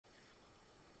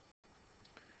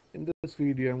In this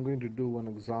video, I'm going to do one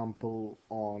example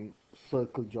on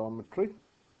circle geometry.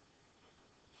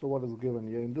 So what is given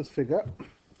here in this figure,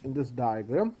 in this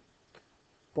diagram,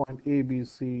 point A, B,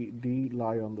 C, D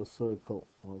lie on the circle.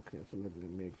 Okay, so let me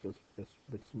make this a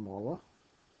bit smaller.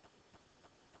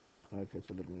 Okay,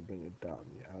 so let me bring it down.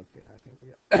 Yeah, okay, I think,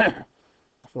 yeah.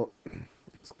 So,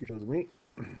 excuse me,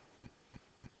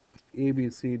 A, B,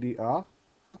 C, D are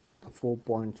 4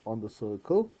 points on the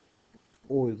circle.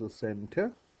 O is the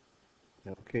center.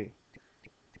 Okay.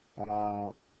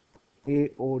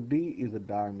 AOD is the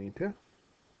diameter.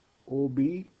 OB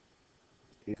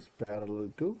is parallel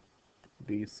to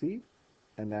DC,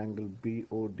 and angle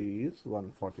BOD is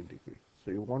 140 degrees.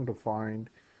 So you want to find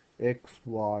X,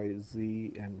 Y,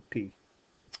 Z, and T.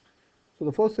 So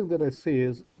the first thing that I say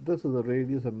is this is a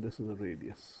radius and this is a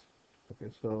radius.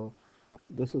 Okay, so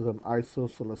this is an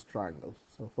isosceles triangle.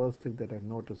 So first thing that I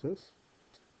notice is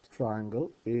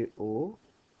triangle AOB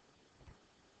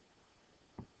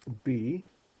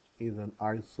is an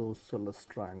isosceles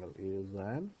triangle. Is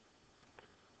an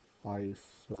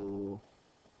isosceles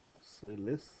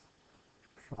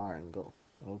triangle.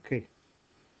 Okay.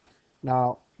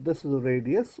 Now this is a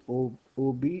radius.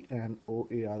 OB and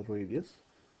OA are radius.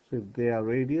 So if they are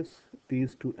radius,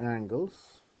 these two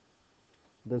angles,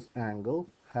 this angle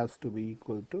has to be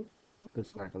equal to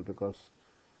this angle, because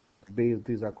base,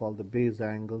 these are called the base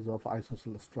angles of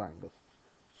isosceles triangles.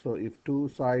 So if two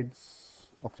sides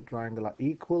of the triangle are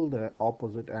equal, the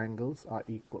opposite angles are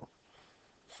equal.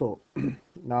 So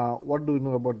now what do we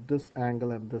know about this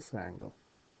angle and this angle?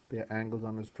 They are angles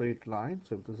on a straight line.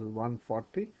 So if this is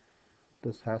 140,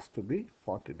 this has to be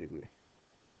 40 degree.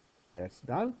 That's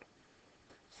done.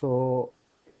 So,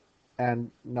 and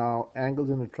now angles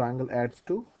in a triangle adds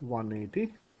to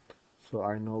 180. So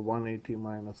I know 180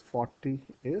 minus 40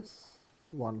 is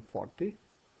 140,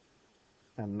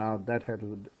 and now that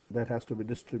has to be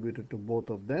distributed to both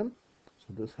of them.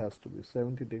 So this has to be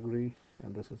 70 degree,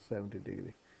 and this is 70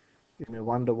 degree. You may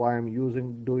wonder why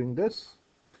I'm doing this.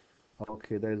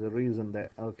 Okay, there is a reason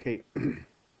there. Okay,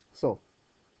 so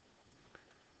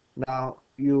now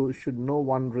you should know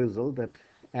one result, that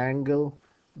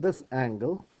this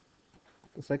angle,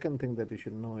 the second thing that you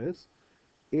should know is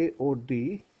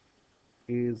AOD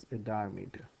is a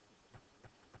diameter.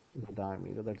 The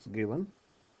diameter that's given.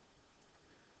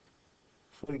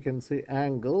 So you can say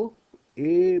angle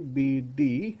ABD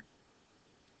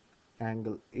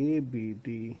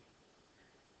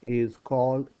is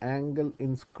called angle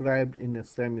inscribed in a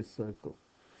semicircle.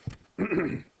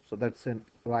 So that's a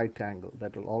right angle.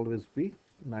 That will always be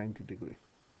 90 degree.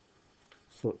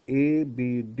 So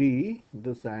ABD,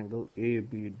 this angle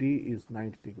ABD is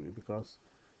 90 degree because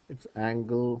it's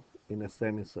angle in a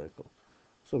semicircle.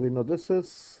 So we know this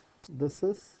is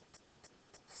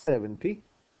 70.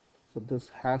 So this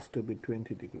has to be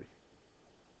 20 degree.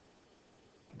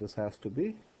 This has to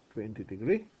be 20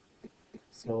 degree.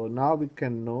 So now we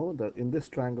can know that in this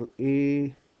triangle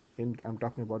I'm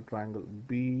talking about triangle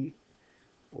BOD.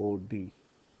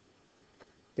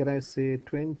 Can I say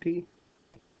 20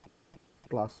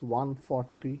 plus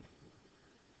 140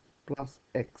 plus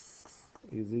X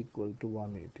is equal to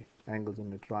 180? Angles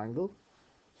in a triangle.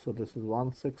 So this is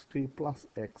 160 plus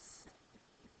X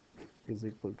is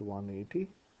equal to 180.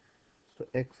 So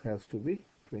X has to be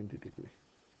 20 degree.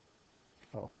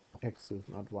 Oh, X is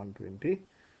not 120.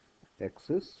 X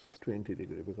is 20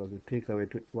 degree because we take away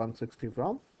 160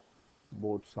 from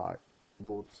both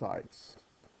sides.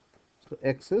 So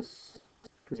X is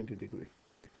 20 degree.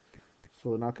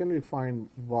 So now can we find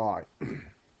Y?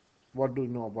 What do we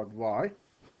know about Y?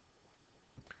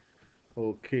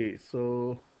 Okay,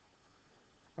 so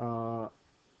uh,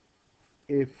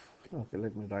 okay,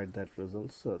 let me write that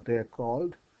result. So they are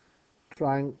called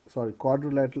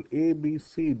quadrilateral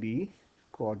ABCD,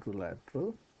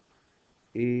 quadrilateral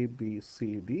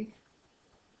ABCD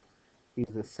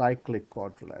is a cyclic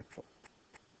quadrilateral.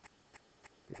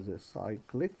 Is a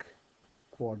cyclic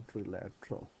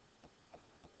quadrilateral.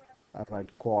 I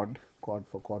write quad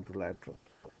for quadrilateral.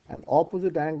 And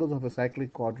opposite angles of a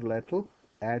cyclic quadrilateral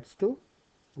adds to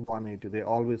 180. They're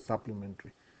always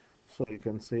supplementary. So you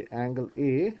can say angle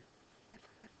A,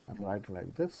 I'm writing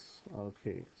like this.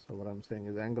 Okay, so what I'm saying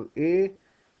is angle A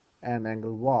and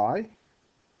angle Y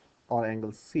or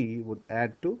angle C would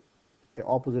add to the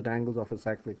opposite angles of a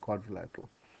cyclic quadrilateral.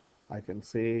 I can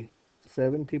say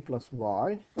 70 plus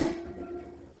Y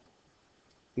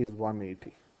is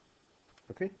 180.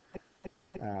 Okay,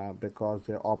 because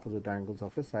they're opposite angles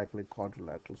of a cyclic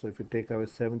quadrilateral. So if you take away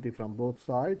 70 from both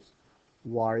sides,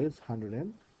 Y is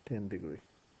 110 degree.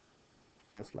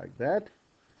 Just like that.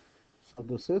 So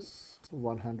this is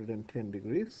 110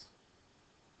 degrees.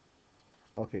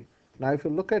 Okay, now if you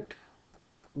look at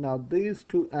now these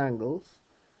two angles,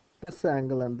 this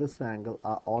angle and this angle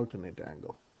are alternate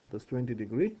angle. This 20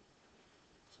 degree.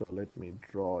 So let me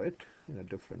draw it in a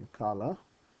different color.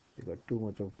 You got too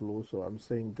much of blue, so I'm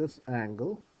saying this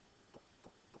angle.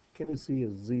 Can you see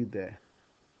a Z there?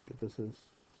 This is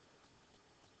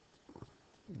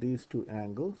these two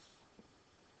angles.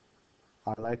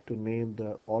 I like to name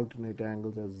the alternate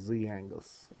angles as Z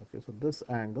angles. Okay, so this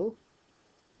angle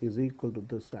is equal to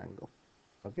this angle.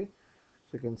 Okay,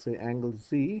 so you can say angle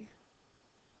Z.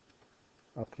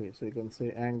 Okay, so you can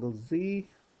say angle Z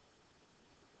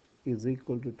is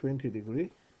equal to 20 degree.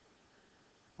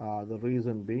 The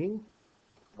reason being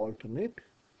alternate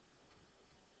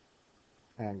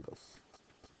angles.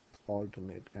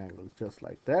 Alternate angles, just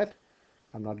like that.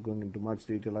 I'm not going into much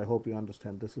detail. I hope you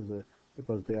understand. This is a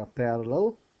because they are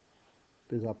parallel.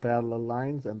 These are parallel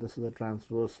lines, and this is a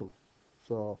transversal.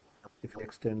 So if you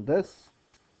extend this,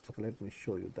 okay, let me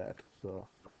show you that. So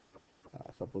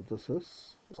suppose this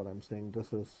is what I'm saying.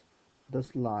 This is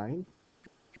this line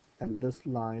and this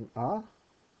line are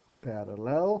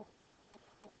parallel,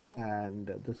 and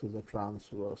this is a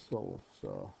transversal.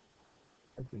 So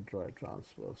let me draw a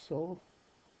transversal.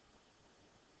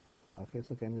 Okay,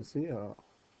 so can you see?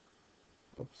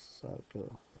 Oops, I have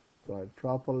to draw it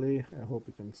properly. I hope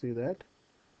you can see that.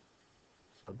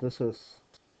 So this is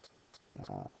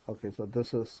okay. So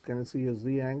this is, can you see a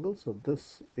Z angle? So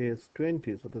this is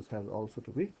 20. So this has also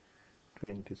to be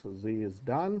 20. So Z is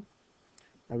done.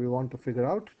 And we want to figure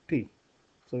out T.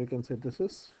 So we can say this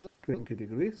is 20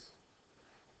 degrees.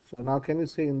 So now can you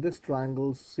say in this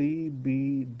triangle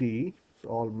CBD, it's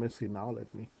all messy now.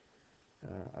 Let me,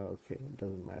 okay, it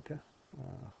doesn't matter.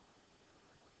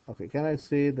 Okay, can I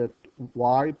say that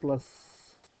y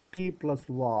plus T plus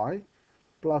y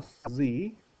plus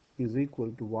Z is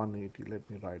equal to 180? Let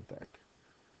me write that.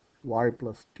 Y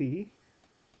plus T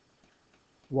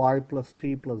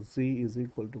plus Z is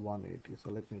equal to 180. So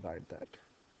let me write that.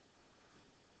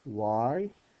 Y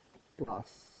plus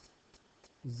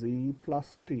Z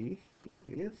plus T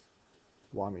is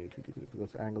 180 degrees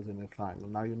because angles in a triangle.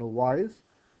 Now you know Y is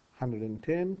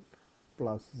 110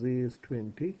 plus Z is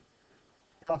 20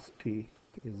 plus T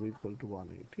is equal to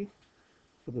 180.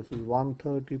 So this is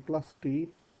 130 plus T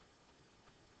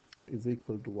is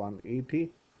equal to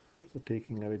 180. So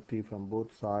taking away T from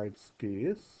both sides, T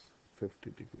is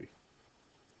 50 degrees.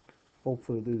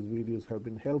 Hopefully these videos have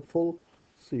been helpful.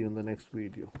 See you in the next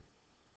video.